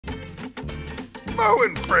Moe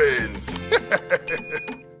and Friends.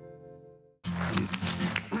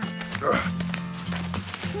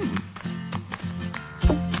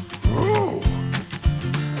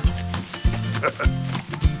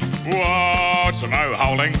 What's Moe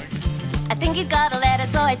holding? I think he's got a letter,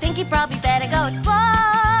 so I think he probably better go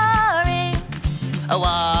exploring.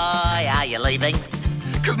 Why are you leaving?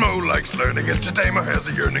 Cause Moe likes learning, and today Moe has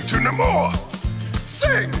a yearning to know more.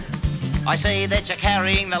 Sing! I see that you're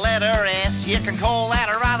carrying the letter S. You can call that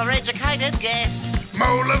a rather educated guess.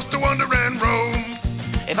 Moe loves to wander and roam.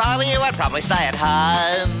 If I were you, I'd probably stay at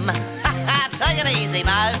home. Take it easy,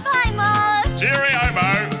 Moe. Bye, Moe. Cheerio,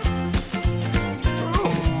 Moe.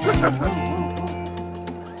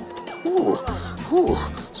 Ooh,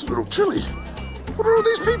 it's a little chilly. What are all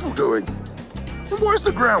these people doing? And why is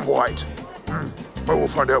the ground white? Moe will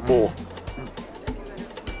find out more.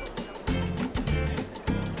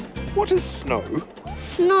 What is snow?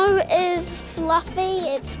 Snow is fluffy,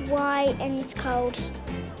 it's white, and it's cold.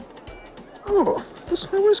 Oh, the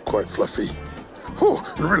snow is quite fluffy. Oh,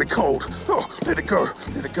 and really cold. Oh, let it go,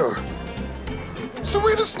 let it go. So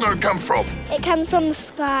where does snow come from? It comes from the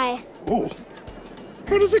sky. Oh,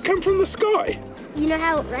 how does it come from the sky? You know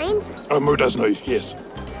how it rains? Oh, Moe does know, yes.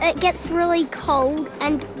 It gets really cold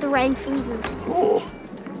and the rain freezes. Oh,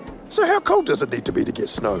 so how cold does it need to be to get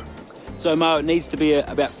snow? So, Moe, it needs to be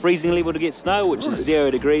about freezing level to get snow, which is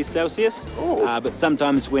 0 degrees Celsius. Oh. But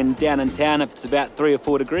sometimes when down in town, if it's about 3 or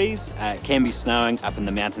 4 degrees, it can be snowing up in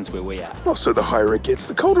the mountains where we are. Oh, so the higher it gets,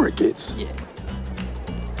 the colder it gets. Yeah.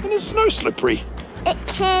 And is snow slippery? It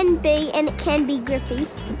can be, and it can be grippy.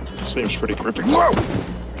 Seems pretty grippy. Whoa!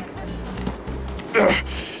 Yeah,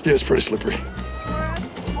 it's pretty slippery.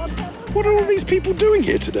 What are all these people doing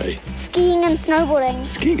here today? Skiing and snowboarding.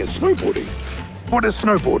 Skiing and snowboarding? What is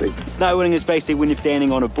snowboarding? Snowboarding is basically when you're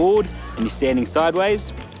standing on a board and you're standing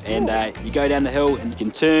sideways, and you go down the hill and you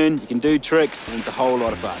can turn, you can do tricks, and it's a whole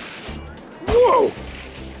lot of fun. Whoa!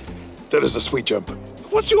 That is a sweet jump.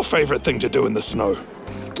 What's your favorite thing to do in the snow?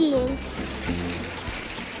 Skiing.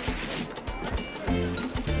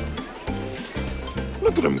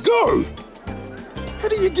 Look at him go! How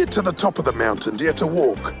do you get to the top of the mountain? Do you have to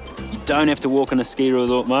walk? You don't have to walk on a ski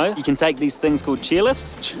resort, Moe. You can take these things called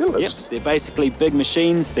chairlifts. Chairlifts? Yep, they're basically big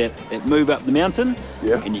machines that move up the mountain.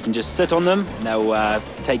 Yeah. And you can just sit on them and they'll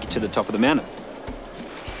take you to the top of the mountain.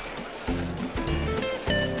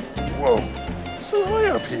 Whoa, so high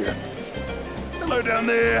up here. Hello down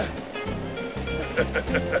there.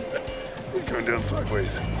 He's going down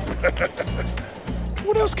sideways.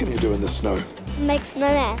 What else can you do in the snow? Make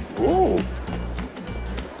snowman. Oh,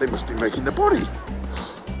 they must be making the body.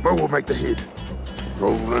 Moe will make the head.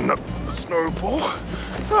 Rolling up the snowball.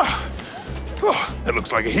 Oh, that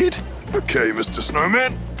looks like a head. Okay, Mr.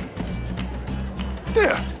 Snowman.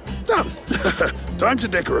 There, done. Time to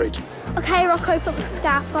decorate. Okay, Rocco, put the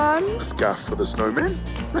scarf on. A scarf for the snowman.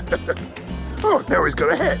 Oh, now he's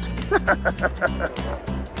got a hat.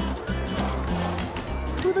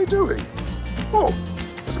 What are they doing? Oh,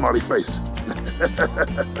 a smiley face.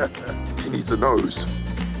 He needs a nose.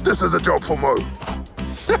 This is a job for Moe.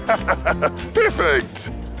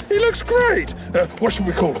 Perfect. He looks great. What should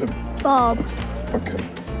we call him? Bob. Okay,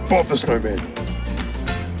 Bob the Snowman.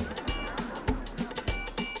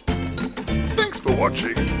 Thanks for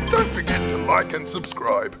watching. Don't forget to like and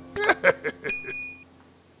subscribe.